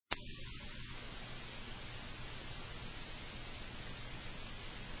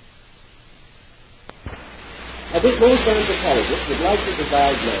think most anthropologists would like to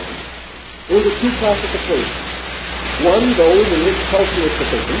divide man into two classifications. One, those in which culture is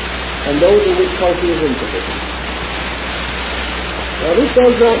sufficient, and those in which culture is insufficient. Now, this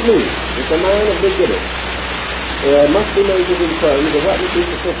does not mean that the man of beginning must be measured in terms of what would be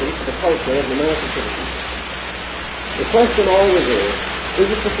sufficient for the culture of the American citizen. The question always is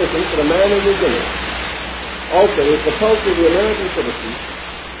it sufficient for the man of beginning? Also, is the culture of the American citizen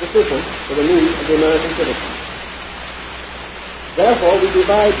sufficient for the needs of the American citizen? Therefore, we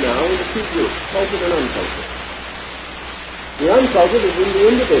divide now into two groups, cultured and uncultured. The uncultured is in the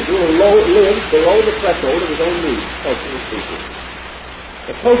individual who lives below the threshold of his own needs, culturally speaking.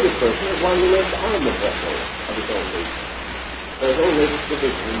 The cultured person is one who lives on the threshold of his own needs. There is only this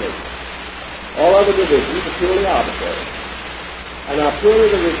division in nature. All other divisions are purely arbitrary and are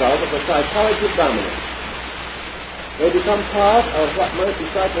purely the result of the psychology of dominance. They become part of what might be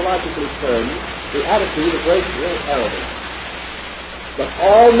psychologically termed the attitude of racial arrogance. But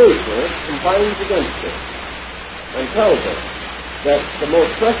all nature combines against it and tells us that the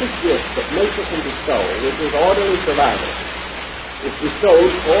most precious gift that nature can bestow, which is orderly survival, is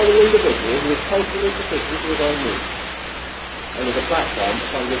bestowed for the individual who is culturally sufficient to his own needs and is a platform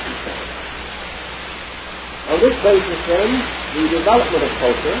upon which he stands. On this basis, then, the development of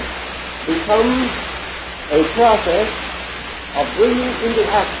culture becomes a process of bringing into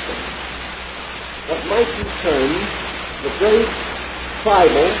action what might be termed the great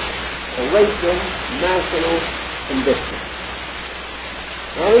tribal, or racial, national conviction.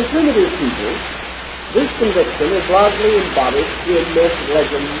 Now, in primitive people, this conviction is largely embodied in myth,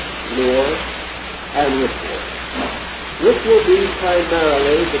 legend, lore, and ritual. Which will be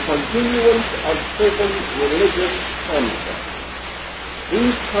primarily the continuance of certain religious concepts.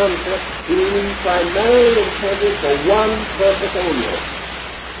 These concepts being primarily intended for one purpose only,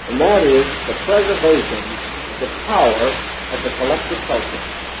 and that is the preservation of the power of the collective culture.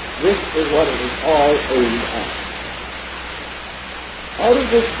 This is what it is all aimed at. Out of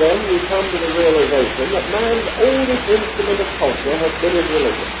this, then, we come to the realization that man's oldest instrument of culture has been his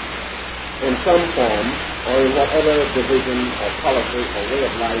religion, in some form, or in whatever division or policy or way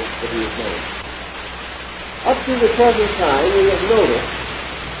of life that he has known. Up to the present time, we have noticed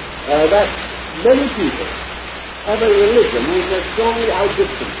that many people have a religion which has strongly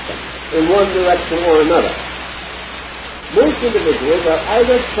outdistanced them in one direction or another. Most individuals are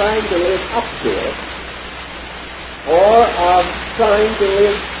either trying to live up to it or are trying to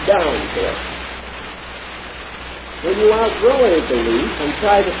live down to it. When you outgrow a belief and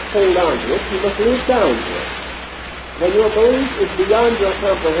try to hold on to it, you must live down to it. When your belief is beyond your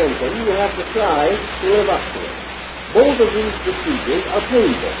comprehension, you have to try to live up to it. Both of these procedures are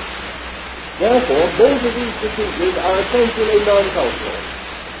painful. Therefore, both of these procedures are essentially non-cultural.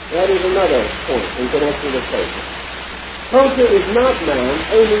 That is another point in connection with culture. Culture is not man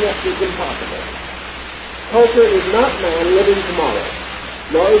aiming at the impossible. Culture is not man living tomorrow,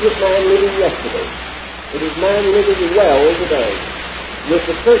 nor is it man living yesterday. It is man living well today, with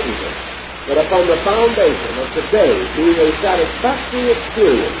the certainty that upon the foundation of today being a satisfactory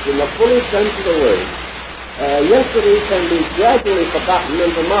experience in the fullest sense of the word, yesterday can be gradually forgotten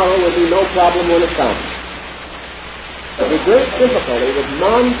and tomorrow will be no problem when it comes. The great difficulty with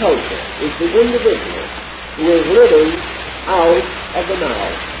non-culture is the individual who is living out of the now.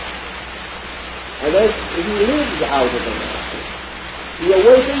 And as he lives out of the now, he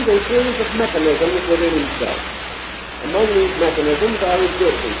awakens a series of mechanisms within himself. Among these mechanisms are his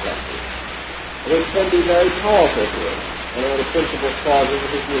guilt reflexes, which can be very powerful to him and are the principal causes of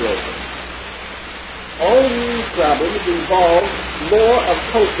his neurosis. All these problems involve more of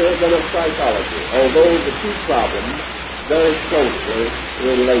culture than of psychology, although the two problems very closely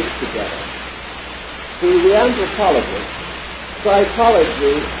relate together. To the anthropologist,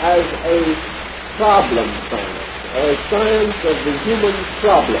 psychology as a problem science, or a science of the human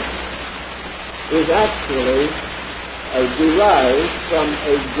problem, is actually derived from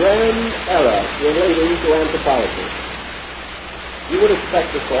a grand error relating to anthropology. You would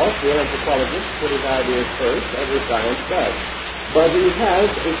expect, of course, the anthropologist to put his ideas first, every science does. But he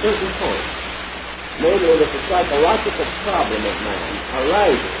has a certain point, namely that the psychological problem of man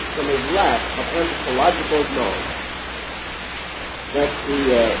arises from his lack of anthropological knowledge. That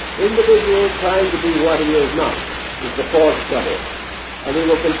the individual trying to be what he is not is the cause of trouble. And he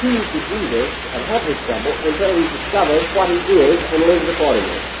will continue to do this and have this trouble until he discovers what he is and lives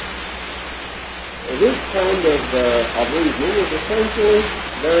accordingly. This kind of reasoning is essentially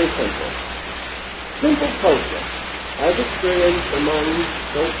very simple. Simple culture, as experienced among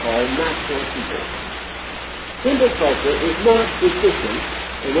so-called natural people. Simple culture is not deficient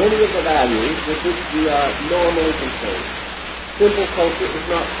in any of the values with which we are normally concerned. Simple culture is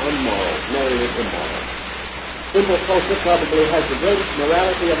not unmoral, nor is it immoral. Simple culture probably has the greatest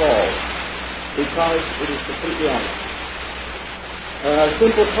morality of all, because it is completely honest.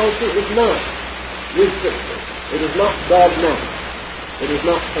 Simple culture is not restrictive. It is not dogmatic. It is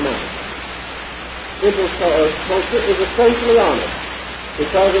not fanatic. Simple culture is essentially honest,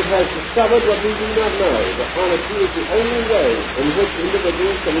 because it has discovered what we do not know, that honesty is the only way in which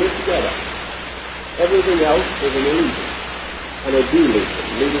individuals can live together. Everything else is an illusion, and a delusion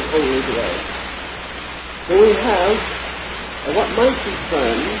leading only to error. So we have what might be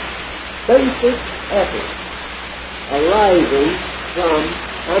termed basic ethics arising from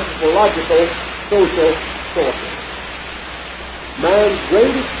anthropological social sources. Man's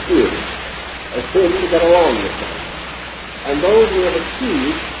great experience has been to get along with them, and those who have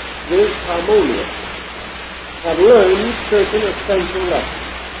achieved this harmoniously have learned certain essential lessons,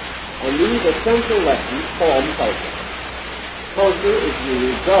 and these essential lessons form culture. Culture is the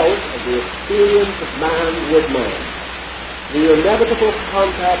result of the experience of man with man, the inevitable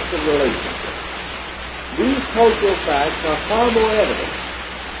contacts of relationship. These cultural facts are far more evident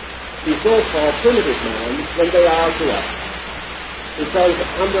to so-called primitive man than they are to us, because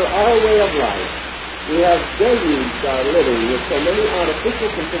under our way of life, we have deluged our living with so many artificial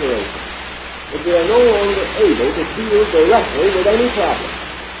considerations that we are no longer able to deal directly with any problem.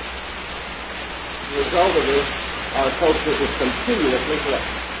 The result of this, our culture is continuously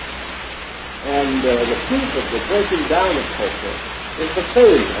corrupted. And the proof of the breaking down of culture is the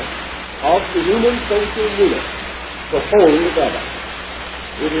failure of the human social unit to hold together.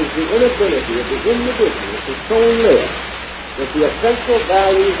 It is the inability of the individual to so live that the essential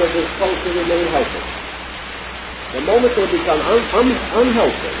values of this culture remain healthy. The moment they become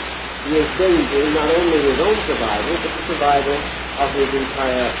unhealthy, he is endangering not only his own survival, but the survival of his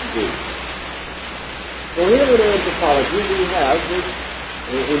entire group. So here in anthropology we have this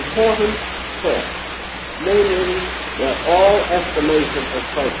important thought, namely that all estimation of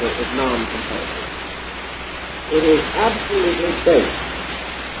culture is non-comparative. It is absolutely based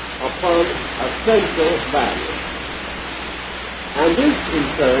upon essential values. And this, in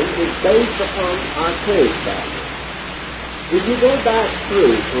turn, is based upon archaic values. If you go back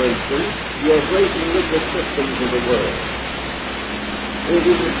through, for instance, your great religious systems of the world, it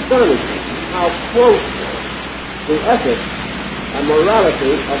is astonishing how closely the ethics and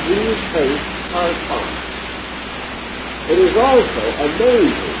morality of these faiths correspond. It is also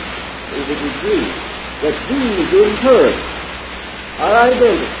amazing to the degree that these, in turn, are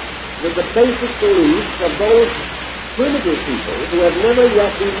identical with the basic beliefs of those primitive people who have never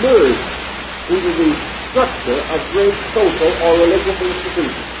yet emerged into the structure of great social or religious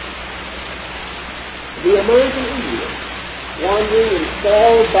institutions. The American Indian, wandering in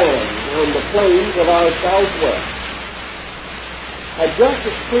small bands on the plains of our Southwest, had just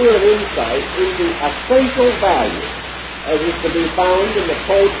as clear an insight into essential values as is to be found in the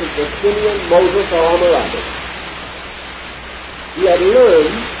codes of Justinian, Moses, or Hammurabi. He had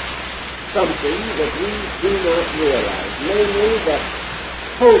learned something that we do not realize, namely that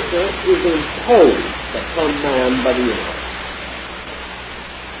culture is imposed upon man by the universe.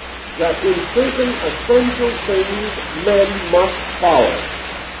 That in certain essential things men must follow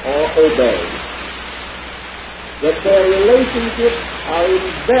or obey. That their relationships are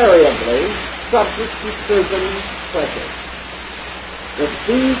invariably subject to certain pressures. That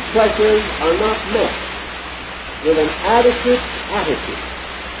these pressures are not met with an adequate attitude.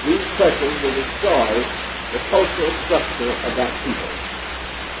 These pressures will destroy the cultural structure of that people.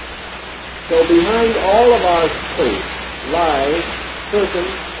 So behind all of our faith lies certain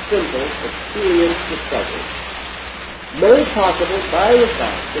simple experience discoveries, made possible by the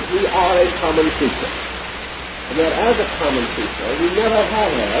fact that we are a common creature, and that as a common creature we never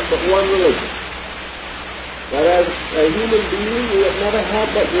have had but one religion. That as a human being we have never had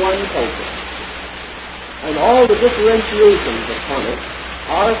but one culture, and all the differentiations upon it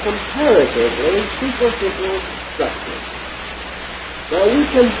are comparatively superficial structures. Now we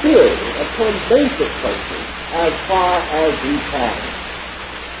can build upon basic culture as far as we can,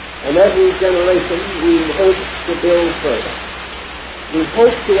 and every generation we hope to build further. We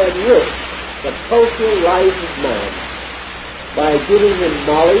hope to enrich the cultural life of man by giving him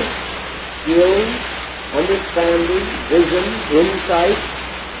knowledge, skill, understanding, vision, insight,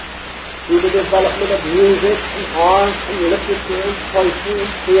 through the development of music and art and literature and poetry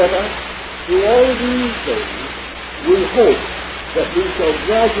and theater. Through all these things, we hope that we shall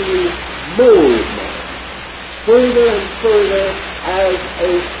gradually mold man further and further as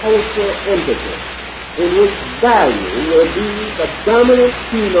a cultural entity, in which value will be the dominant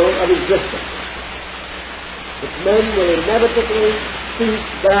keynote of existence. That men will inevitably seek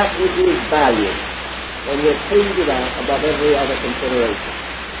that which is value and will cling to that above every other consideration.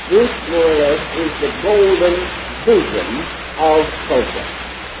 This, more or less, is the golden vision of culture.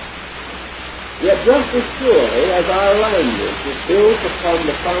 Yet just as surely as our language is built upon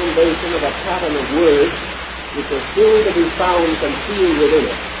the foundation of a pattern of words which are still to be found concealed within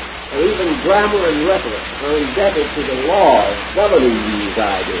it, or even grammar and rhetoric are indebted to the laws governing these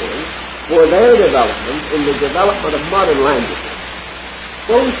ideas for their development in the development of modern languages,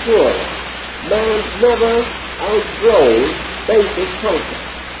 so surely man never outgrows basic culture.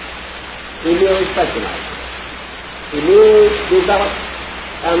 He merely specializes. He merely develops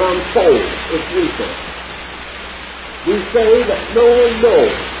and unfolds its resources. We say that no one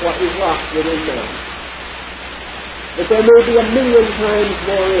knows what is locked within man, that there may be 1,000,000 times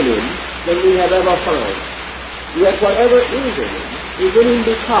more in him than we have ever found. Yet whatever is in him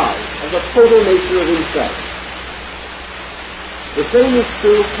because of the total nature of himself. The same is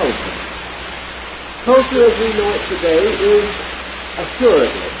true of culture. Culture as we know it today is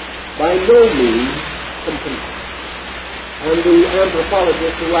assuredly by no means complete. And the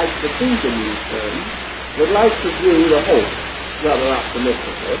anthropologist who likes to think in these terms would like to view the hope, rather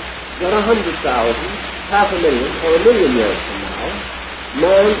optimistically, that 100,000, 500,000, or 1,000,000 years from now,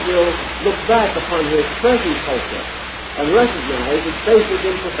 man will look back upon his present culture and recognize its basic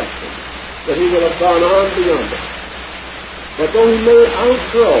imperfection, that he will have gone on beyond it. But though he may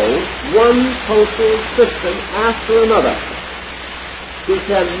outgrow one cultural system after another, he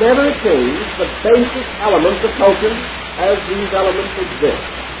can never change the basic elements of culture as these elements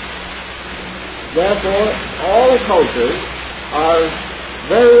exist. Therefore, all cultures are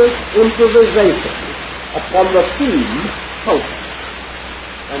various improvisations upon the theme culture,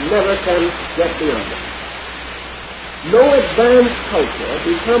 and never can get beyond it. No advanced culture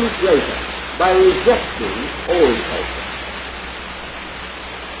becomes greater by rejecting old culture.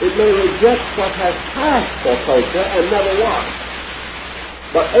 It may reject what has passed for culture and never was.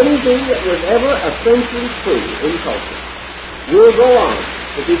 But anything that was ever essentially true in culture will go on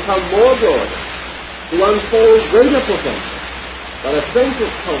to become more glorious, to unfold greater potential. But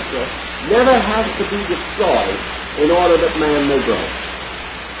essential culture never has to be destroyed in order that man may grow.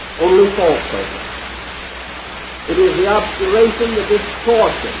 Only false culture. It is the obscuration, the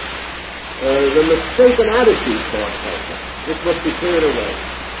distortion, the mistaken attitude toward culture which must be cleared away.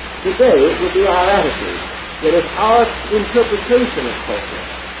 Today it would be our attitude. That if our interpretation of culture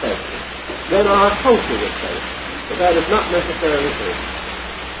fails, then our culture would fail. But that is not necessarily true.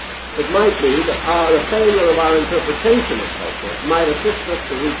 It might be that the failure of our interpretation of culture might assist us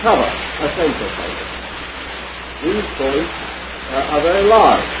to recover essential culture. These points are very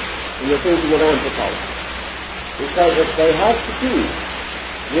large in the thinking of anthropology, because they have to do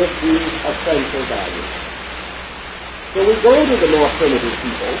with these essential values. So we go to the more primitive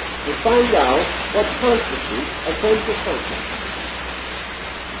people to find out what constitutes essential culture.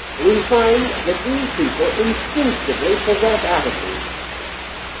 We find that these people instinctively possess attitudes.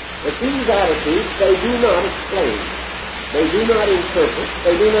 But these attitudes they do not explain. They do not interpret.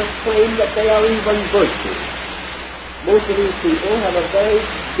 They do not claim that they are even virtues. Most of these people have a very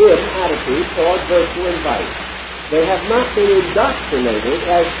dim attitude toward virtue and vice. They have not been indoctrinated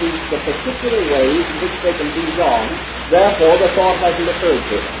as to the particular ways in which they can be wrong. Therefore, the thought hasn't occurred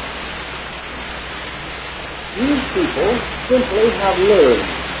to them. These people simply have learned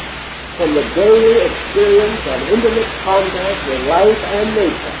from the daily experience and intimate contact with life and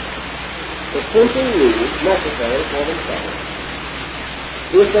nature the simple rules necessary for themselves.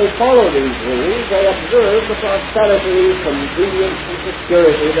 If they follow these rules, they observe the prosperity, convenience, and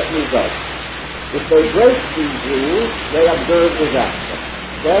security that results. If they break these rules, they observe disaster.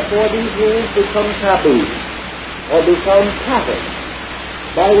 Therefore, these rules become taboos, or become patterns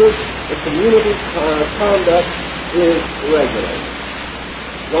by which the community's conduct is regulated.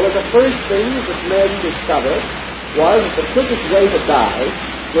 One of the first things that men discovered was that the quickest way to die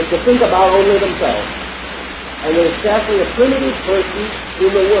was to think about only themselves. And there is scarcely a primitive person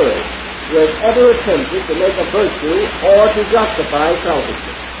in the world who has ever attempted to make a virtue or to justify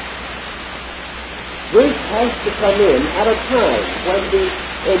selfishness. This has to come in at a time when the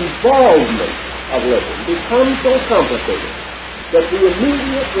involvement of living becomes so complicated that the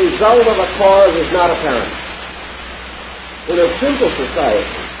immediate result of a cause is not apparent. In a simple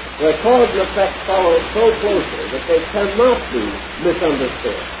society, where cause and effect follow so closely that they cannot be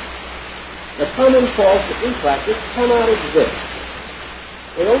misunderstood, the common faults that we practice cannot exist.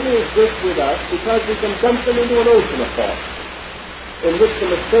 They only exist with us because we can dump them into an ocean of faults. in which the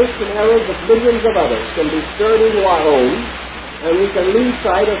mistakes and errors of millions of others can be stirred into our own, and we can lose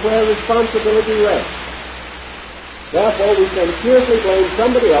sight of where responsibility rests. Therefore, we can cheerfully blame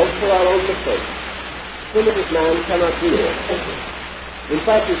somebody else for our own mistakes. Primitive man cannot do this. In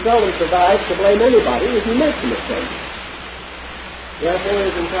fact, he seldom survives to blame anybody if he makes a mistake. Therefore,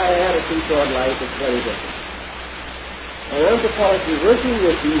 his entire attitude toward life is very different. And anthropology, working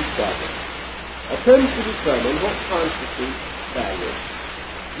with these problems, attempts to determine what constitutes value.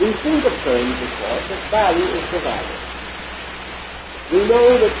 We think of terms, of course, that value is survival. We know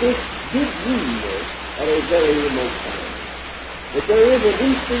that this did mean this at a very remote time, that there is an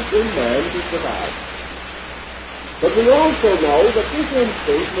instinct in man to survive. But we also know that this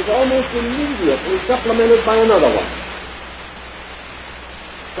instinct was almost immediately supplemented by another one,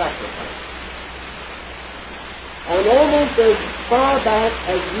 sacrifice. And almost as far back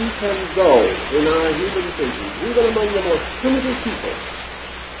as we can go in our human thinking, even among the most primitive people,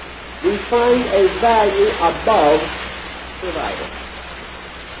 we find a value above survival.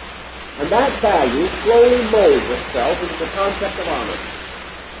 And that value slowly molds itself into the concept of honor.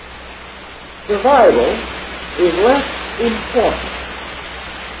 Survival is less important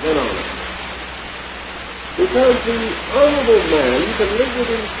than honor. Because the honorable man can live with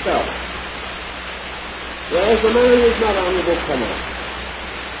himself, whereas the man who is not honorable cannot.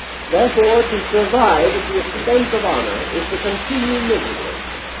 Therefore, to survive at the expense of honor is to continue miserably,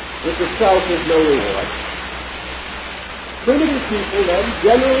 which itself is no reward. Primitive people, then,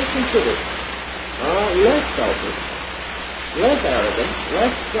 generally considered, are less selfish, less arrogant,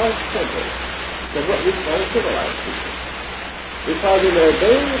 less self-centered than what we call civilized people. Because in their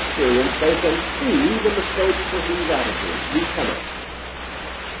daily experience, they can see the mistakes of these attitudes. We cannot.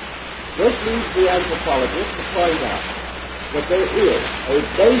 This leads the anthropologist to point out that there is a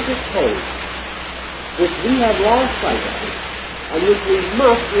basic code which we have lost sight of and which we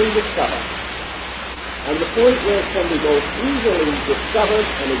must rediscover. And the point where it can be most easily discovered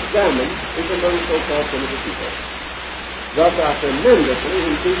and examined is among so-called primitive people. Thus are tremendously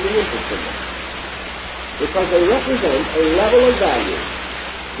increasing interest in them, because they represent a level of value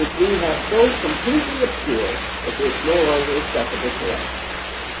which we have so completely obscured that it is no longer accessible to us.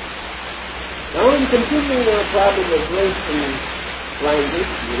 Now, in continuing our problem of race and language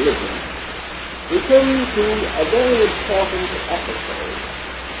and religion, we come to a very important episode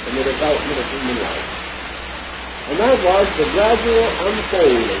in the development of human life. And that was the gradual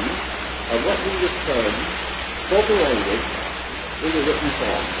unfolding of what we would term spoken language in the written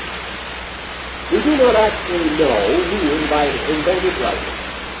form. We do not actually know who invented writing.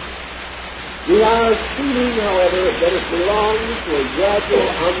 We are assuming, however, that it belongs to a gradual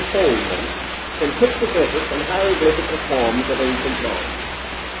unfoldment from pictographic and hieroglyphical forms of ancient man.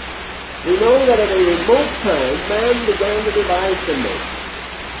 We know that at a remote time, man began to devise symbols.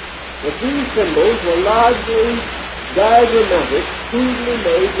 But these symbols were largely diagrammatic, crudely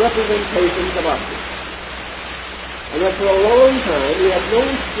made representations of objects. And that for a long time he had no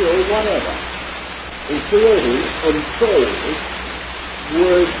skill whatever in creating unfolded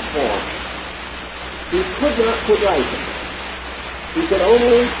word forms. He could not put life in them. He could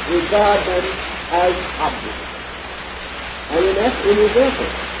only regard them as objects. And in his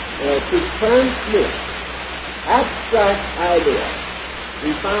effort to transmit abstract ideas, he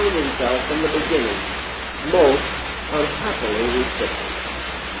found himself from the beginning most unhappily restricted.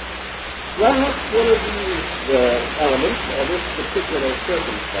 Perhaps one of these elements of this particular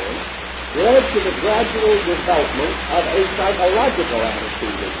circumstance led to the gradual development of a psychological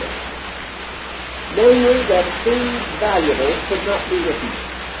attitude in him. Namely, that things valuable could not be written,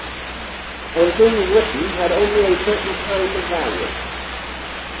 and things written had only a certain kind of value.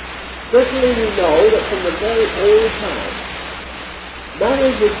 Certainly we know that from the very old time,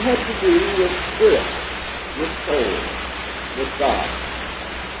 matters which had to do with spirit, with soul, with God,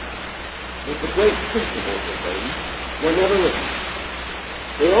 with the great principles of things, were never written.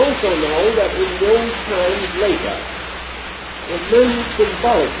 We also know that in those times later, when men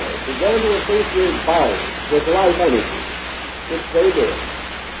symbolically began to associate bodies with life energy, which they did,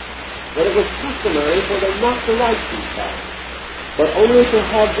 that it was customary for them not to write these thoughts, but only to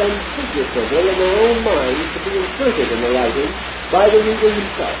have them figuratively in their own minds to be inserted in the writing by the reader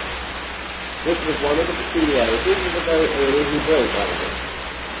himself. This was one of the peculiarities of the very early Hebraic writers.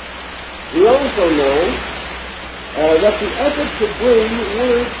 We also know that the effort to bring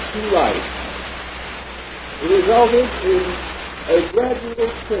words to life resulted in a gradual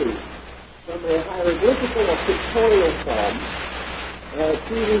change from a hieroglyphical or pictorial form to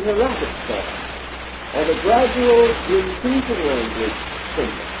the hieratic form, and a gradual increase in language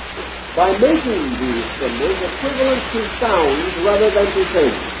symbols. by making these symbols equivalent to sounds rather than to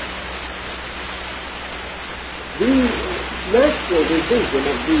things. The natural division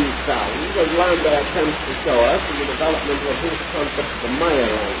of these sounds, as Landau attempts to show us in the development of his concept of the Maya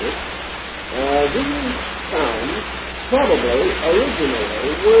language, these sounds probably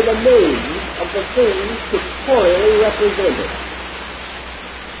originally were the names of the things pictorially represented.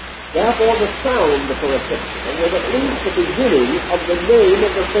 Therefore, the sound for a picture was at least the beginning of the name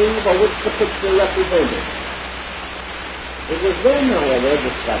of the thing for which the picture represented. It was then, however,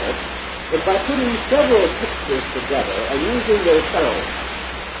 discovered that by putting several pictures together and using their sound,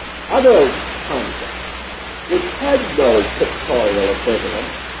 other concepts which had no pictorial equivalent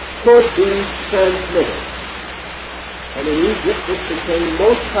could be transmitted. And in Egypt, this became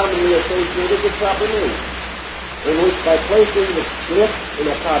most commonly associated with proper names, in which by placing the script in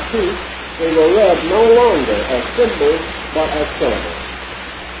a cartouche, they were read no longer as symbols, but as symbols.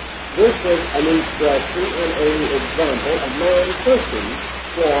 This is an illustration and an example of man's searching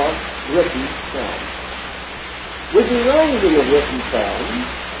for written form. With the rising of written form,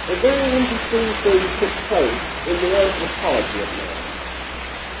 a very interesting thing took place in the anthropology of man.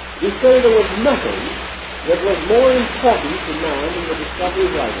 We say there was nothing that was more important to man than the discovery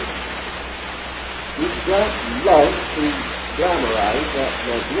of writing. We just love to glamorize that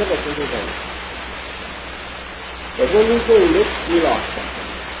magnificent event. But when we gained it, we lost something.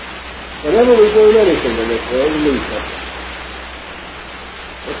 Whenever we gain anything in this world, we lose something.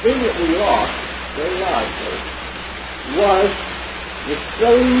 The thing that we lost, very largely, was the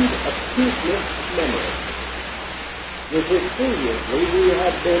strained acuteness of memory, with which previously we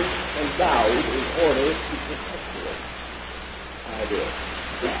had been endowed in order to perpetuate ideas.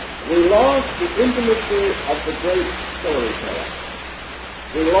 We lost the intimacy of the great storyteller.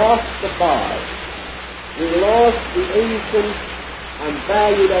 We lost the bard. We lost the ancient and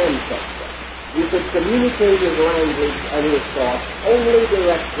valued ancestor. We could communicate his language and his thoughts only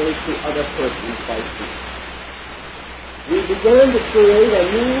directly to other persons by speech. We began to create a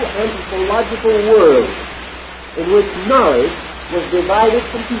new anthropological world in which knowledge was divided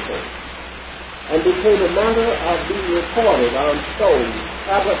from people and became a matter of being recorded on stones,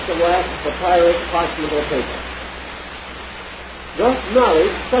 tablets of wax, papyrus, parchment, or paper. Thus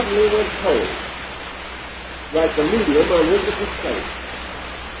knowledge suddenly went cold, like the medium on which it was placed.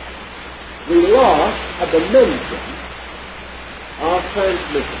 We lost a dimension of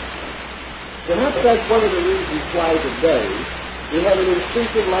transmission. Perhaps that's one of the reasons why today we have an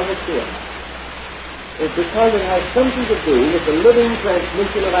instinctive love of theater. It's because it has something to do with the living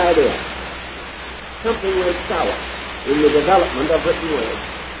transmission of ideas. Something went sour in the development of written words.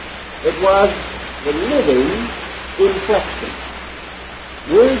 It was the living inflection.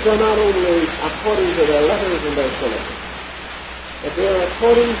 Words are not only according to their letters and their syllables, but they are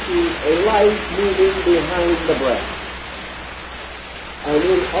according to a life moving behind the breath. And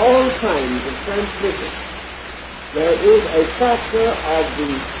in all kinds of transmission, there is a factor of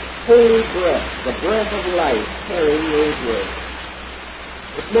the holy breath, the breath of life, carrying those words.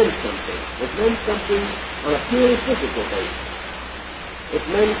 It meant something. It meant something on a purely physical basis. It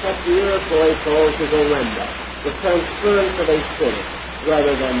meant what the Iroquois called to the renda, the transference of a spirit,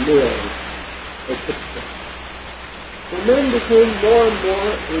 rather than merely a picture. So men became more and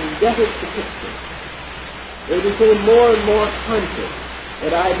more indebted to pictures. They became more and more conscious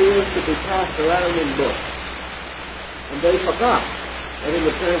that ideas could be passed around in books. And they forgot that in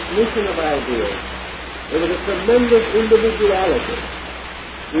the transmission of ideas, there was a tremendous individuality.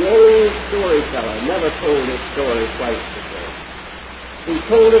 The old storyteller never told his story twice the same. He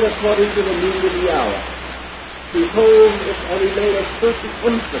told it according to the need of the hour. He told it, and he made a certain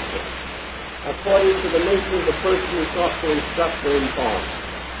emphasis according to the nature of the person who sought to instruct or inform.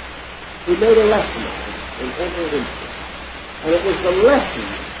 He made a lesson of it in every instance. And it was the lesson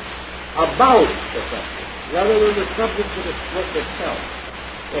about the subject, rather than the subject of the book itself,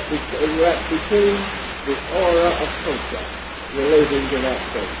 that became the aura of culture relating to that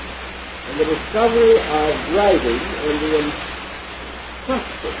thing. And the discovery of writing and the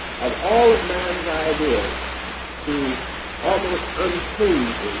entrusting of all of man's ideas to almost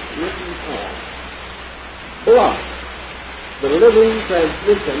unchanging written form blocked the living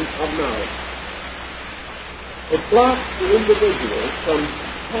transmission of knowledge. It blocks the individual from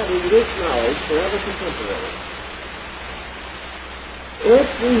having this knowledge forever contemporary. If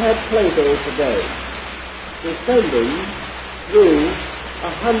we had Plato today descending through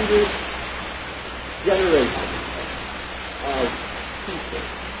 100 generations of people,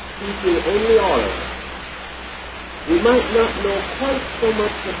 teaching only order, we might not know quite so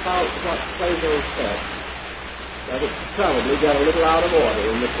much about what Plato said, that it probably got a little out of order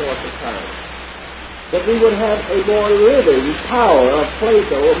in the course of time. That we would have a more living power of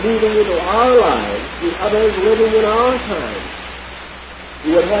Plato moving into our lives, the others living in our time.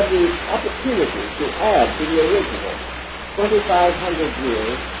 We would have the opportunity to add to the original 2,500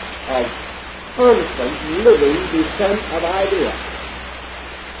 years of constant living descent of ideas.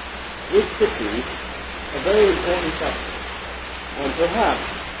 This could be a very important factor, and perhaps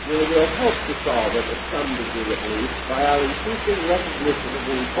will help to solve it at some degree at least by our increasing recognition of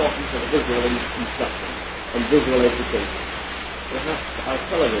the importance of visual instruction and visual education. Perhaps our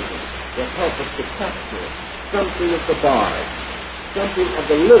television will help us to capture something of the bard, something of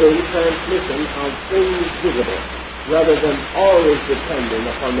the living transmission of things visible, rather than always depending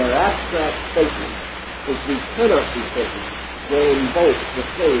upon their abstract statements, which we cannot be certain will invoke the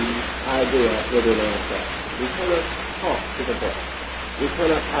same idea within ourselves. We cannot talk to the book. We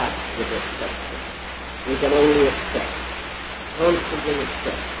cannot act with respect. We can only accept, constantly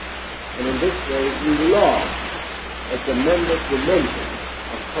accept. And in this way, we lost a tremendous dimension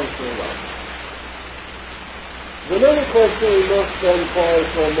of cultural life. The other question we must then pause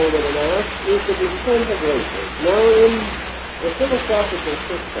for a moment and ask is the descent of races. Now, in the philosophical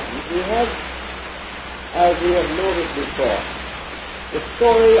system, we have, as we have noted before, the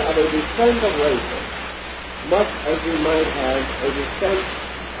story of a descent of races, much as we might have a descent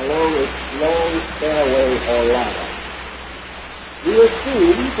along a long stairway or ladder. We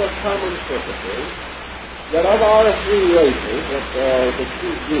assume, for common purposes, that of our three races, the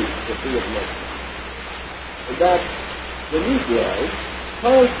two groups that we have mentioned, that the Negroid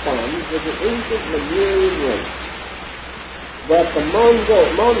corresponds with the ancient Lemurian race, that the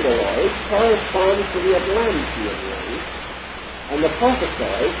Mongoloid corresponds to the Atlantean race, and the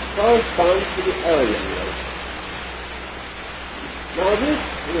Caucasoid corresponds to the Aryan race. Now this,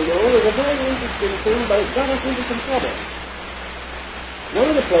 is a very interesting thing, but it got us into some trouble.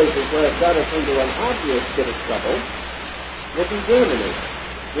 One of the places where it got us into an obvious bit of trouble was in Germany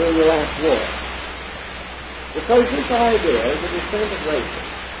during the last war. Because this idea, the descent of races,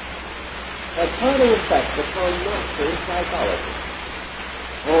 had quite an effect upon Nazi psychology.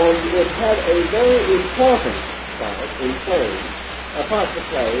 And it had a very important part to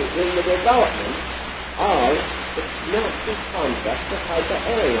play in the development of the Nazi concept of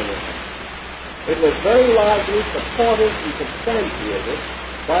hyper-Aryanism. It was very largely supported and substantiated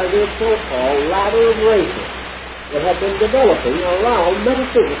by this so-called ladder of races that had been developing around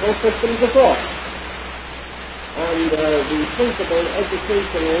metaphysical systems of thought. And the principal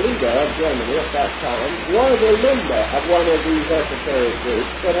educational leader of Germany at that time was a member of one of these esoteric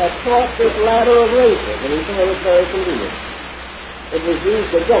groups that had taught this ladder of races, and he thought it very convenient. It was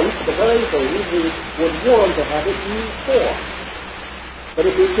used against the very things we would want to have it used for. But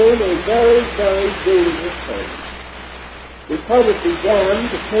it became a very, very dangerous thing, because it began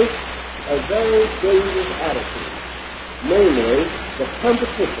to take a very dangerous attitude, namely the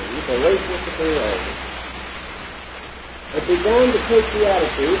competition for racial superiority. It began to take the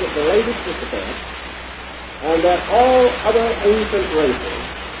attitude of the latest participants, and that all other ancient races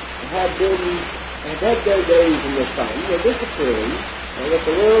had had their days in the sun, were disappearing, and that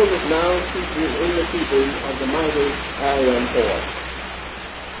the world was now in the keeping of the mighty Aryan force.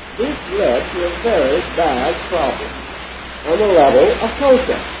 This led to a very bad problem on the level of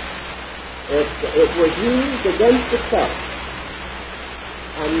culture. It was used against itself,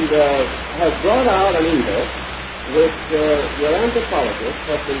 and has brought out an evil which your anthropologist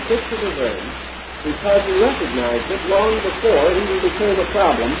has been quick to discern, because he recognized it long before it even became a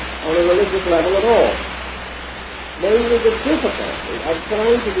problem on a religious level at all. Namely, the difficulty of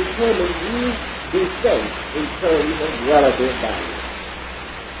trying to determine these descents in terms of relative value.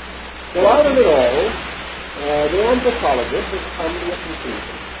 So out of it all, the anthropologist has come to a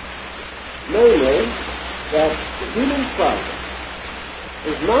conclusion. Namely, that human progress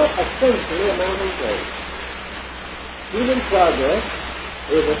is not essentially a mountain range. Human progress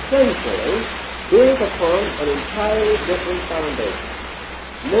is essentially built upon an entirely different foundation,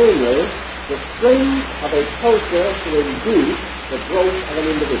 namely the strength of a culture to induce the growth of an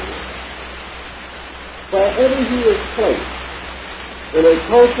individual. Wherever he is placed in a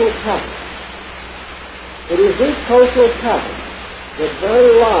cultural pattern, it is this cultural pattern that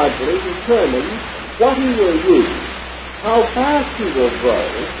very largely determines what he will use, how fast he will grow,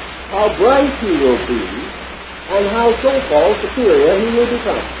 how bright he will be, and how so-called superior he will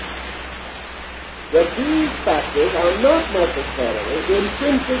become. That these factors are not necessarily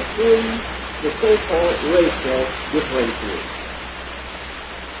intrinsic in the so-called racial differentiation.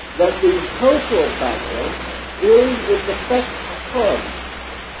 That the cultural factor is its effect upon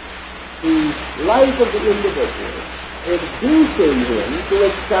the life of the individual, inducing him to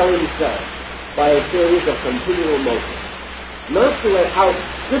excel himself by a series of continual motions. Not to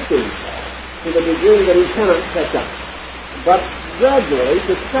outstrip himself to the degree that he cannot catch up, but gradually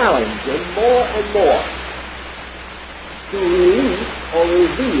to challenge him more and more, to release or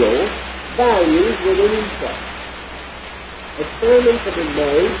reveal values within himself. Experiments have been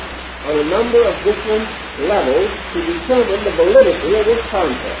made on a number of different levels to determine the validity of this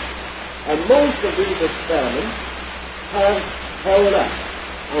concept. And most of these experiments have held up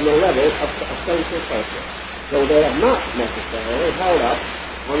on the level of essential culture, though they have not necessarily held up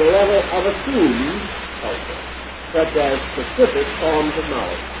on the level of assumed culture, such as specific forms of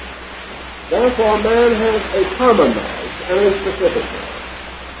knowledge. Therefore, man has a common knowledge and a specific knowledge.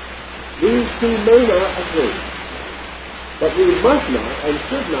 These two may not agree, but we must not and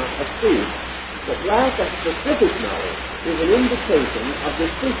should not assume that lack of specific knowledge is an indication of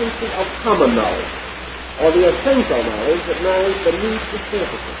deficiency of common knowledge, or the essential knowledge that lies beneath the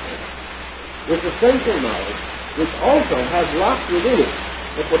surface of things. This essential knowledge, which also has locked within it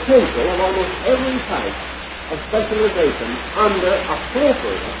the potential of almost every type of specialization under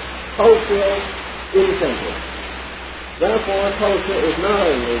appropriate cultural incentives. Therefore, culture is not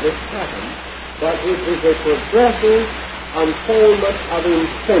only this pattern, but it is a progressive unfoldment of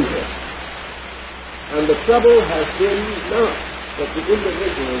incentives. And the trouble has been not that the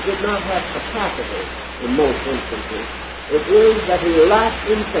individual did not have capacity in most instances. It is that he lacked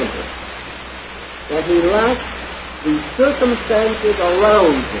incentive, that he lacked the circumstances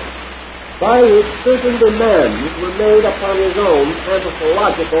around him by which certain demands were made upon his own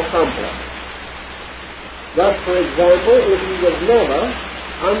anthropological complex. Thus, for example, if he was never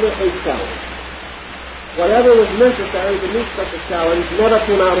under a challenge, whatever was necessary to meet such a challenge never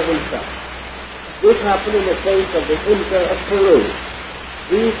came out of himself. This happened in the case of the Inca of Peru.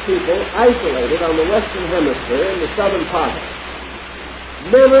 These people, isolated on the western hemisphere in the southern part,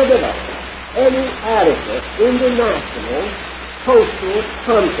 never developed any adequate international coastal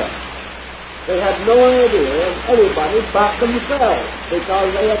concept. They had no idea of anybody but themselves, because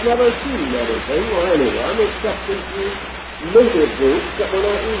they had never seen anything or anyone except these native groups that were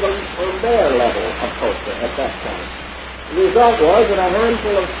not even on their level of culture at that time. The result was that a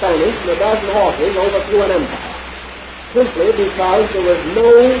handful of Spanish and a dozen horses overthrew an empire, simply because there was no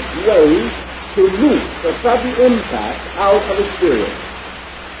way to meet the sudden impact out of experience.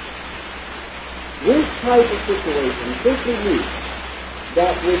 This type of situation simply means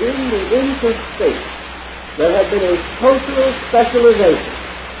that within the interstate there had been a cultural specialization.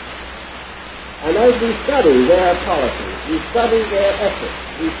 And as we study their policies, we study their ethics,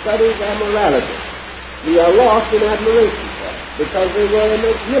 we study their morality, we are lost in admiration for them, because they were a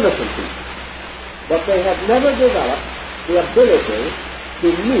magnificent people. But they have never developed the ability to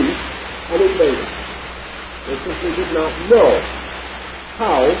meet an invader. They simply did not know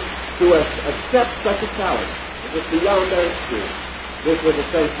how to accept such a challenge. It was beyond their experience. This was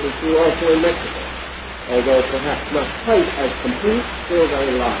essentially true also in Mexico, although perhaps not quite as complete, still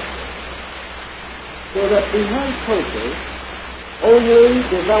very large. So that we have cultures only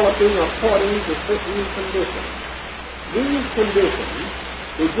developing according to certain conditions. These conditions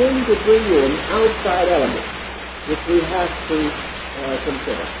begin to bring in outside elements which we have to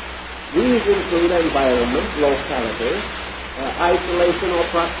consider. These include environment, locality, isolation or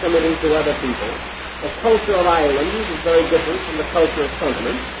proximity to other people. The culture of islands is very different from the culture of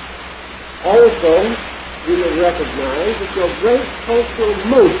continents. Also, we will recognize that your great cultural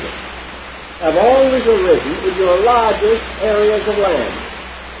motions have always arisen in your largest areas of land.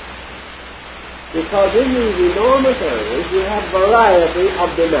 Because in these enormous areas you have variety of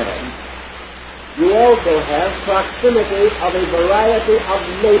demand. You also have proximity of a variety of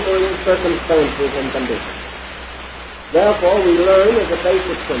neighboring circumstances and conditions. Therefore, we learn as a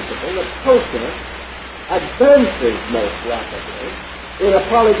basic principle that culture advances most rapidly in a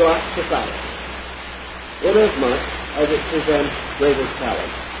polyglot society, inasmuch as it presents greater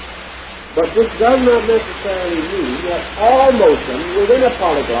challenge. But this does not necessarily mean that all motion within a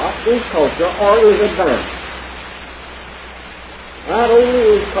polyglot is culture or is advanced. Not only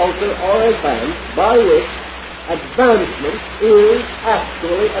is culture or advanced by which advancement is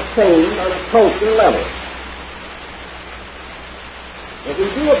actually attained on a culture level. But we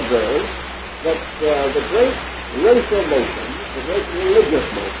do observe that the great racial motions, the great religious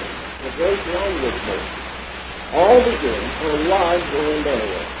motions, the great language motions, all begin on large land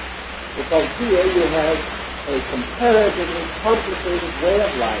areas. Because here you have a comparatively complicated way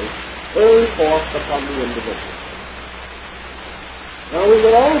of life very forced upon the individual. Now we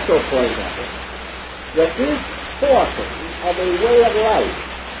will also point out that this forcing of a way of life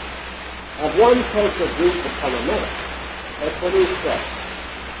of one culture group upon another has produced stress.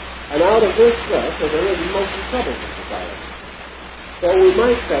 And out of this stress has arisen most trouble in society. So we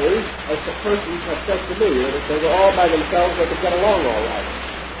might say, as the persons have said to me, that if they were all by themselves, they could get along all right.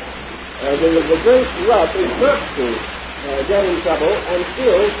 The great rub is not to get in trouble and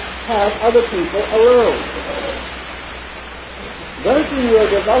still have other people around. Thus, in your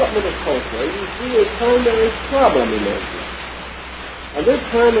development of culture, you see a primary problem emerging. And this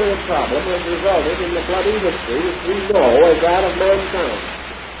primary problem has resulted in the bloody history which we know as that of mankind,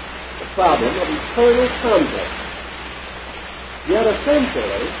 the problem of eternal conflict. Yet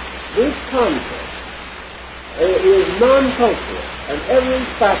essentially, this conflict is non-cultural, and every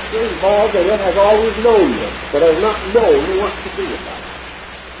factor involved in it has always known this, but has not known what to do about it.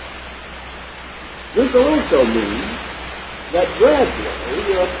 This also means that gradually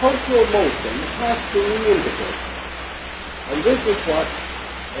your cultural motion has to reintegrate. And this is what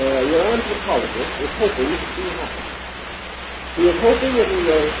your anthropologist is hoping to see happen. He is hoping that he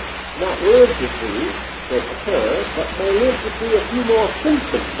will not live to see it occur, but may live to see a few more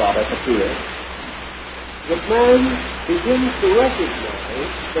symptoms of it appear. That man begins to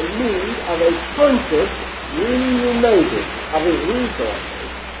recognize the need of a conscious reuniting of his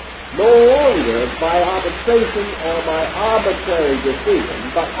resources, no longer by arbitration or by arbitrary decision,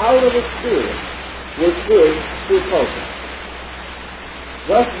 but out of experience, which is through culture.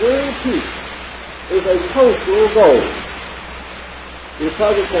 Thus, world peace is a cultural goal,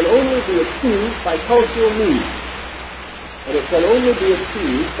 because it can only be achieved by cultural means, and it can only be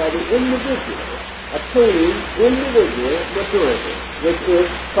achieved by the individual attaining individual maturity, which is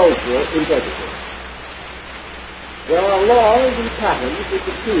cultural integrity. There are laws and patterns which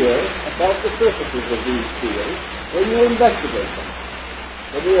appear above the surfaces of these fields when you investigate them.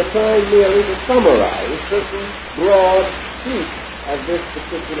 And we are trying merely to summarize certain broad features of this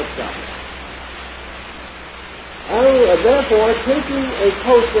particular topic. And therefore, taking a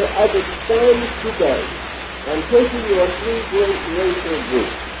culture as it stands today, and taking your three great racial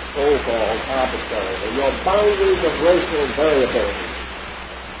groups, so-called arbitrarily, your boundaries of racial variability,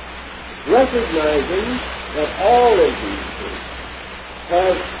 recognizing that all of these groups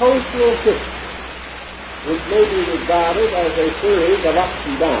have cultural history, which may be regarded as a series of ups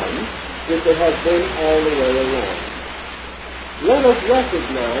and downs, which it has been all the way along. Let us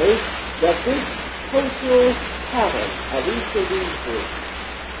recognize that this cultural pattern of each of these groups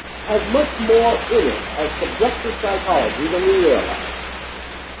has much more in it as subjective psychology than we realize.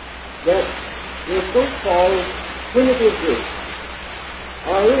 That the so-called primitive groups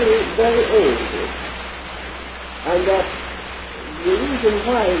are really very old groups, and that the reason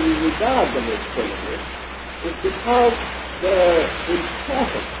why we regard them as primitive is because their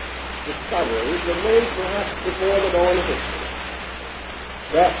important discoveries were made perhaps before the dawn of history.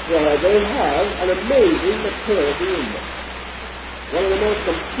 That they have an amazing maturity in them. One of the most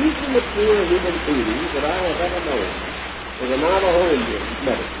completely mature human beings that I have ever known was a Navajo Indian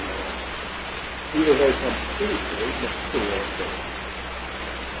medicine man. He was a completely mature being.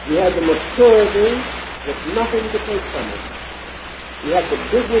 He had the maturity with nothing to take from him. He had the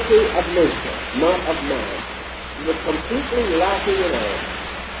dignity of nature, not of man. He was completely lacking in all.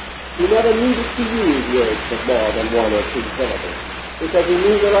 He never needed to use words of more than one or two syllables, because he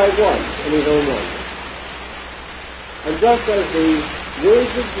knew the right ones in his own language. And just as the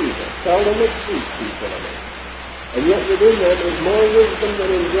words of Jesus seldom exceed two syllables, and yet within them is more wisdom than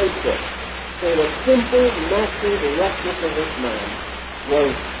in great books, so the simple, natural directness of this man was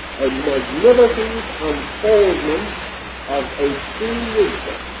a magnificent unfoldment of a true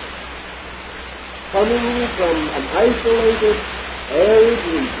wisdom, coming from an isolated, arid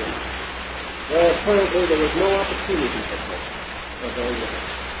region where apparently there was no opportunity for thought.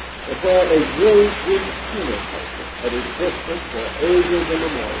 But where a great human culture had existed for ages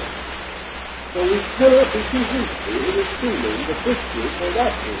immemorial. So we cannot be too hasty in assuming that this group or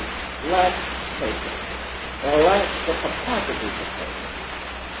that group lacks culture, or lacks the capacity for culture.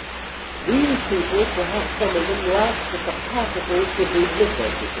 These people, perhaps some of them, lack the capacity to be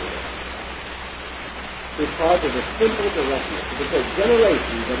miseducated because of the simple directness. It would take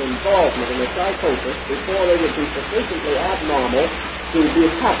generations of involvement in the psychosis before they would be sufficiently abnormal to be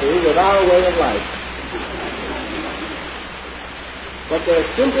happy with our way of life. But their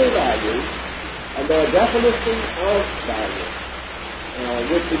simple values and their definition of value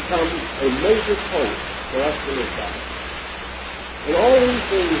would become a major point for us to look at. And all these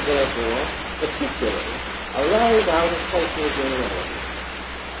things, therefore, particularly, arise out of cultural generality.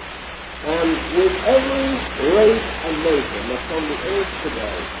 And with every race and nation that's on the earth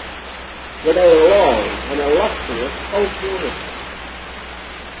today, with a long and illustrious cultural history,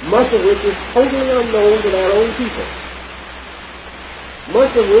 much of which is totally unknown to their own people,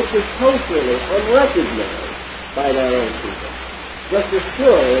 much of which is culturally unrecognized by their own people. Just as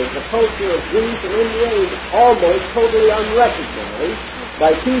sure as the culture of Greece and India is almost totally unrecognized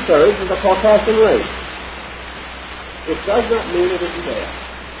by two-thirds of the Caucasian race. It does not mean it isn't there.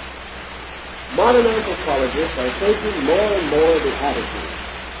 Modern anthropologists are taking more and more the attitude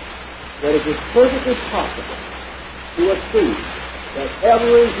that it is perfectly possible to assume that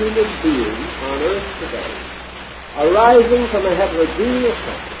every human being on earth today, arising from a heterogeneous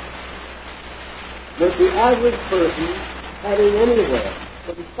country, with the average person having anywhere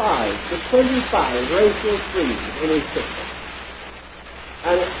from 5 to 25 racial creeds in his system,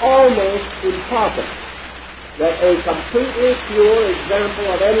 and it's almost impossible that a completely pure example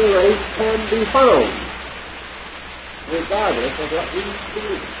of any race can be found, regardless of what we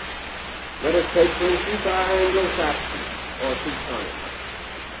believe. Let us take, for instance, our Anglo-Saxon or Teutonic.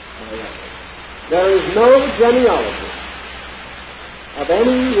 There is no genealogy of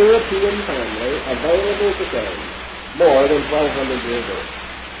any European family available today more than 1,200 years old.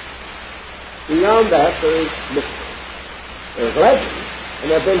 Beyond that, there is mystery. There is legend, and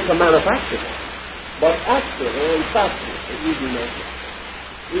there have been some manufactured ones. But actually and factually, that you do not know,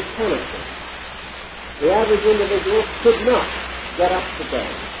 we cannot say. The average individual could not get up today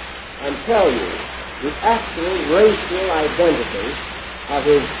and tell you the actual racial identity of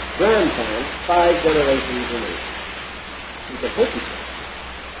his grandparents 5 generations removed. He could hope he could,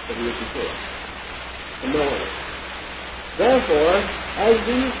 but he isn't sure. And no one. Therefore, as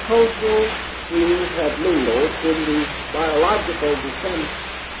these cultural themes have mingled in the biological descent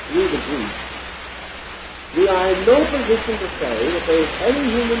through the Greeks, we are in no position to say that there is any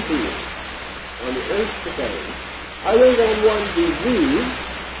human being on the earth today, other than one diseased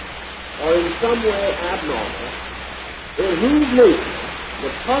or in some way abnormal, in whose nature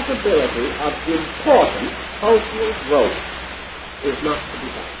the possibility of important cultural growth is not to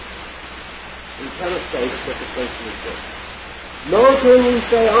be found. We cannot say that such a person exists. Nor can we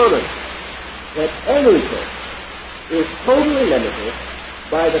say honestly that anything is totally limited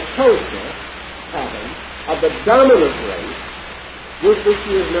by the culture pattern of the dominant race with which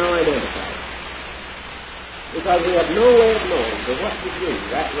he is now identified. Because we have no way of knowing to what degree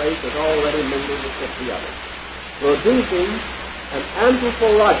that race has already mingled with 50 others, producing an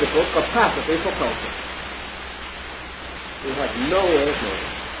anthropological capacity for culture. We have no way of knowing.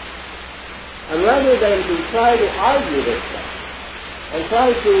 And rather than to try to argue this point and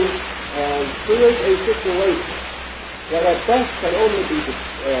try to create a situation that at best can only be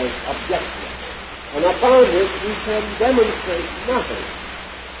objective, and upon which we can demonstrate nothing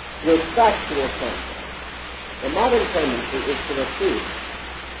with factual content, the modern tendency is to assume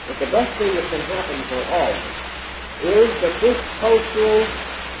that the best thing that can happen for all is that this cultural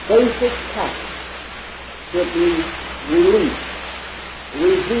basic pattern should be released,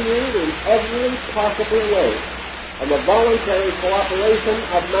 revealed in every possible way, and the voluntary cooperation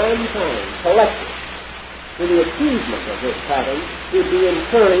of mankind collectively to the achievement of this pattern should be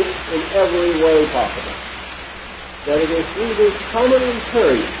encouraged in every way possible. That it is through this common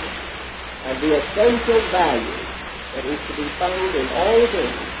encouragement of the essential value that is to be found in all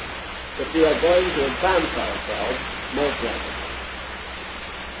things that we are going to advance ourselves most rapidly.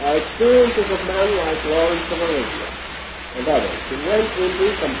 Our experiences of men like Lawrence of Arabia and others who went into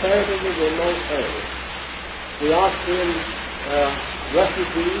comparatively remote areas, the Austrian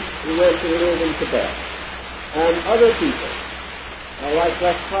refugees who went to live in Tibet, and other people, like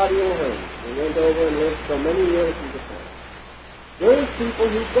Claudio Hearn, who went over and lived so many years in Japan. Those people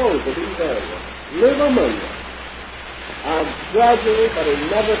who go to these areas, live among them, are gradually but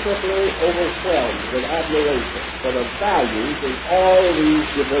inevitably overwhelmed with admiration for the values in all these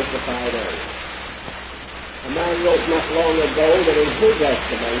diversified areas. A man wrote not long ago that in his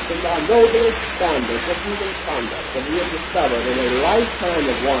estimation, the noblest standards of human conduct that he had discovered in a lifetime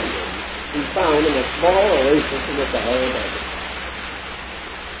of wandering he found in a small oasis in the Sahara Desert.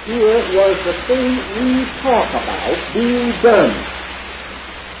 Here was the thing we talk about being done,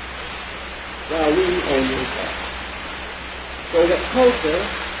 while we only talk. So that culture,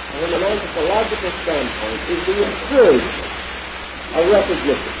 from an anthropological standpoint, is the encouragement of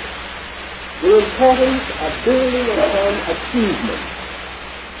recognition, the importance of building upon achievement,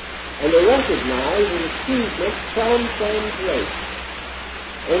 and to recognize that achievement transcends race,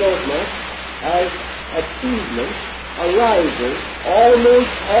 inasmuch as achievement arises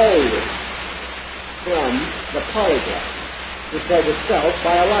almost always from the polyglot, which has itself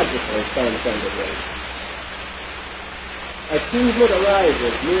biologically transcended race. Achievement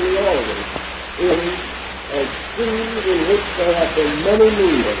arises nearly always in as streams in which there have been many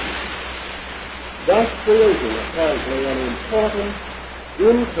meetings, thus creating apparently an important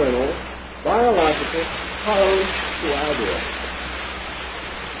internal biological tolerance to ideas.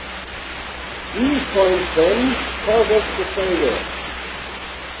 These points, then, cause us to say this,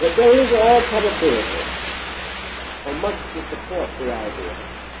 that there is all probability, and much to support the idea,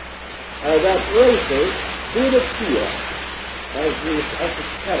 that races did appear, as the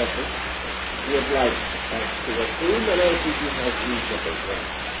esotericists would like us to assume, and I think he has reasonable ground.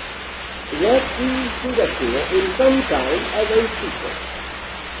 Yet these did appear in some time as a sequence,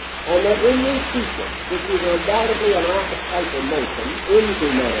 and that in this sequence, which is undoubtedly an archetypal motion into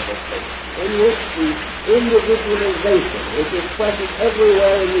manifestation, in which the individualization, which is present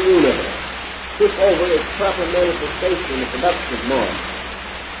everywhere in the universe, took over its proper manifestation in the production of mind,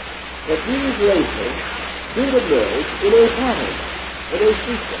 that these races did emerge in a pattern, in a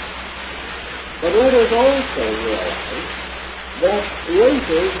sequence. But let us also realize that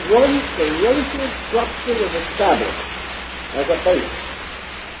races, once the racial structure was established as a base,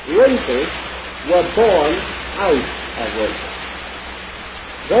 races were born out of races.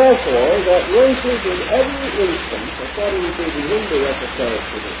 Therefore, that races in every instance, according to the Hindu esoteric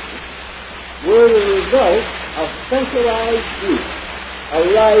tradition, were the result of specialized groups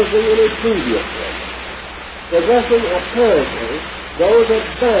arising in a previous race, possessing apparently those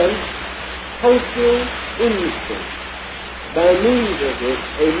advanced cultural instincts by means of which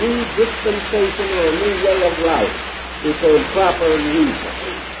a new dispensation or a new way of life became proper and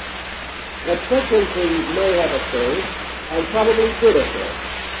reasonable. That such a thing may have occurred, and probably did occur.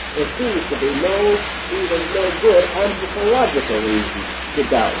 There seems to be even no good anthropological reason to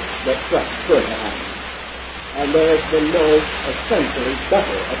doubt that such could have happened. And there has been no essentially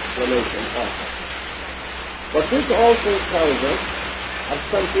better explanation of it. But this also tells us of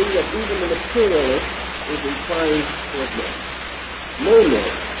something that even the materialist is inclined to admit. Namely,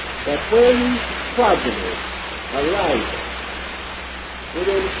 that when progeny arises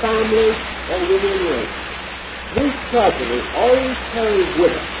within families or within race, this progeny always carries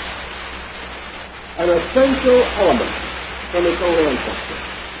with it an essential element from its own ancestors.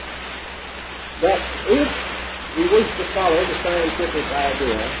 That if we wish to follow the scientific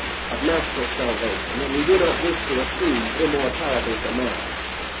idea of natural salvation, and we do not wish to assume immortality for man,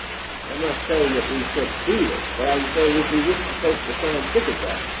 I'm not saying that we should do this, but I'm saying if we wish to take the scientific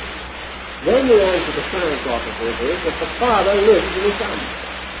route, then the answer to science officers is that the Father lives in the Son,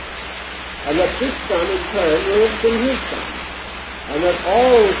 and that this Son in turn lives in His Son, and that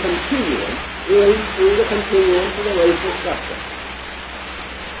all continuance is through the continuance of the racial structure.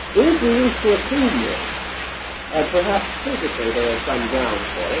 If we wish to assume this, and perhaps physically there is some ground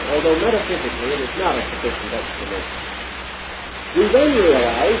for it, although metaphysically it is not a sufficient explanation, we then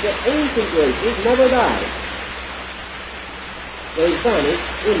realize that ancient races never died. They vanish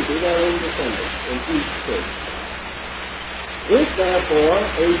into their own descendants in each case. If, therefore,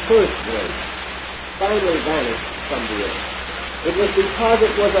 a first race finally vanished from the earth, it was because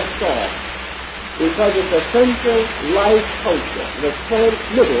it was a storm, because its essential life culture was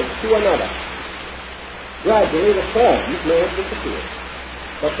transmitted to another. Gradually, the forms may have disappeared,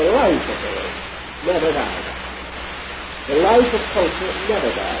 but the life of the race never died. The life of culture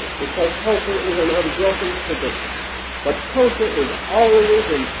never dies, because culture is an unbroken tradition. But culture is always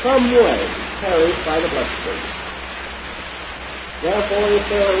in some way carried by the bloodstream. Therefore, if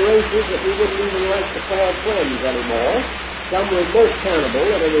there are races that we wouldn't even like to call friends anymore, some remote cannibal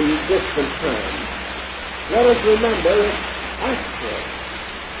at a distant time, let us remember that actually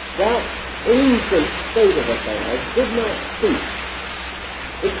that ancient state of affairs did not cease.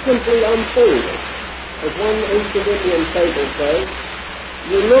 It simply unfolded. As one ancient Indian fable says,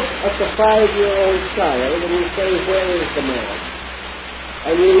 you look at the 5-year-old child and you say, where is the man?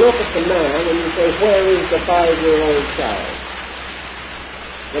 And you look at the man and you say, where is the 5-year-old child?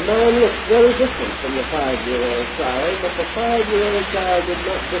 The man looks very different from the 5-year-old child, but the 5-year-old child did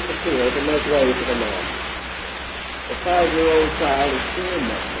not disappear to make way for the man. The 5-year-old child is still in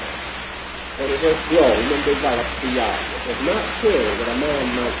that man, but it has grown and developed beyond. It was not clear that a man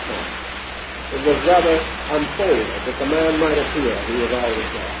might come. It was rather unfolded that the man might appear. He was always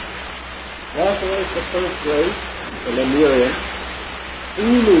there. Therefore, as the first race, the Lemurian,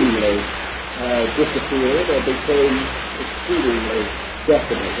 seemingly disappeared or became exceedingly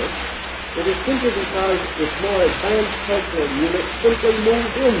decimated, it is simply because its more advanced cultural unit simply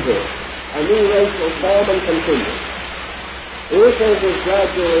moved into a new racial form and continued. If, as is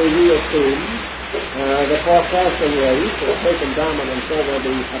gradually reassumed, the Caucasian race has taken dominance over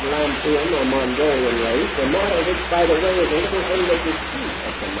the Atlantean or Mongolian race, the matter which, by the way, is a little thing that is chief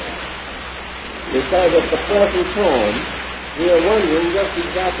of the matter. Because at the present time, we are wondering just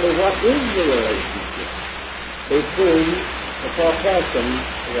exactly what is the relationship between the Caucasian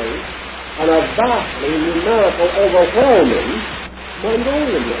race and a vastly numerical, overwhelming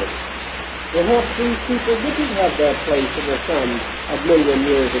Mongolian race. Perhaps these people didn't have their place in the sun a million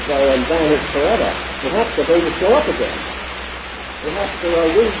years ago and vanished forever. Perhaps they're going to show up again. Perhaps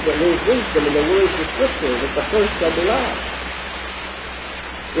there is wisdom in the words of Scripture that the first shall be last.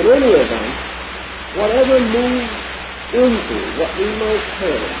 In any event, whatever moves into what we might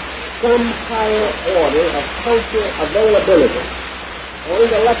term some higher order of cultural availability, or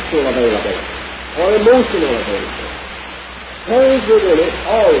intellectual availability, or emotional availability, carries within it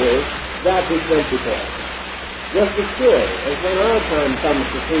always that which went before. Just as sure as when our time comes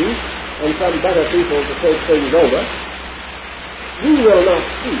to see, and some better people to take things over, we will not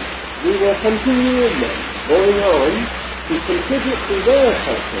cease. We will continue in them, going on to contribute to their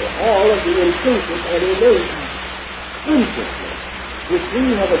culture all of the intrinsic and innate consciousness which we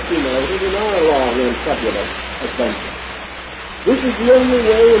have accumulated in our long and turbulent adventure. This is the only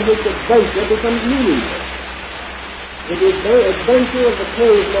way in which adventure becomes meaningful. The adventure of the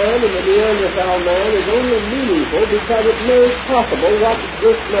caveman and the Neanderthal man is only meaningful because it makes possible what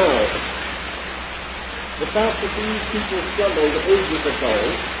exists now. The fact that these people struggled ages ago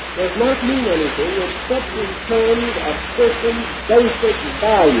does not mean anything except in terms of certain basic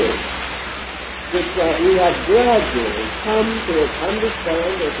values which we have gradually come to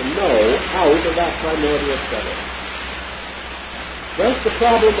understand or to know out of that primordial struggle. Thus, the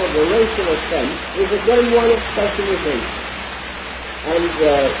problem of the racial ascent is again one of specialization. And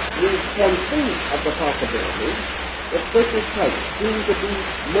we can think of the possibility that certain types seem to be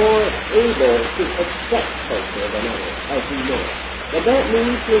more able to accept culture than others, as we know. But that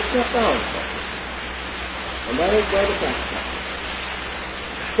means to accept our culture. And that is where the fact comes.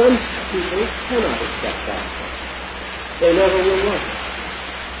 Some people cannot accept our culture. They never will want it.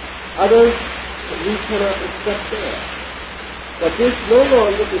 Others, we cannot accept theirs. But this no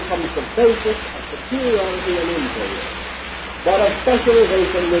longer becomes the basis of superiority and inferiority, but of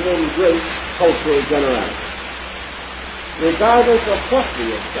specialization within great cultural generality. Regardless of what we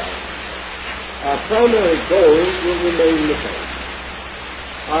accept, our primary goals will remain the same.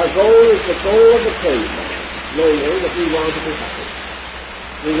 Our goal is the goal of the caveman, namely that we want to be happy.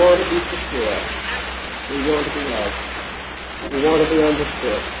 We want to be secure. We want to be loved. We want to be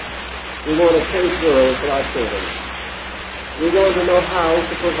understood. We want to take girls for our children. We want to know how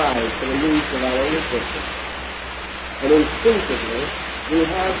to provide for the needs of our own existence. And instinctively, we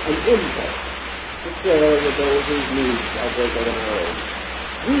have an impulse to share with those whose needs are greater than our own.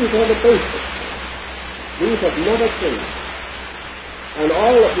 These are the basics. These have never changed. And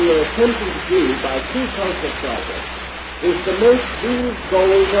all that we are attempting to do by true cultural progress is to make these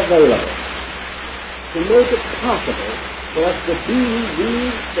goals available, to make it possible for us to be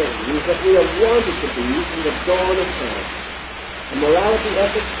these things that we have wanted to be from the dawn of time. And morality,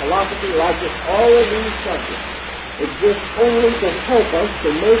 ethics, philosophy, logic, all of these subjects exist only to help us to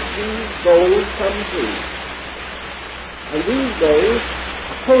make these goals come true. And these goals,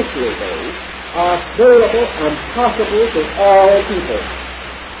 cultural goals, are available and possible to all people.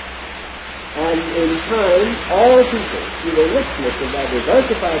 And in time, all people, through the richness of their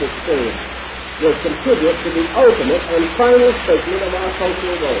diversified experience, will contribute to the ultimate and final statement of our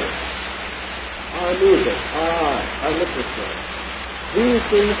cultural goals. Our music, our art, our literature, these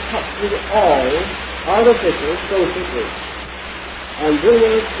things cut through all artificial social groups and bring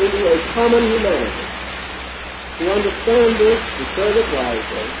us into a common humanity. To understand this, to serve it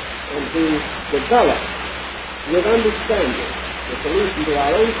wisely, and to develop with understanding the solution to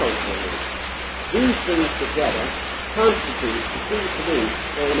our own cultural needs. These things together constitute, it seems to me,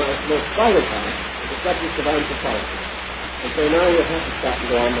 one of the most vital parts of the subject of anthropology. And so now you'll have to stop and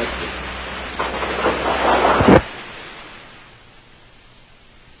go on next week.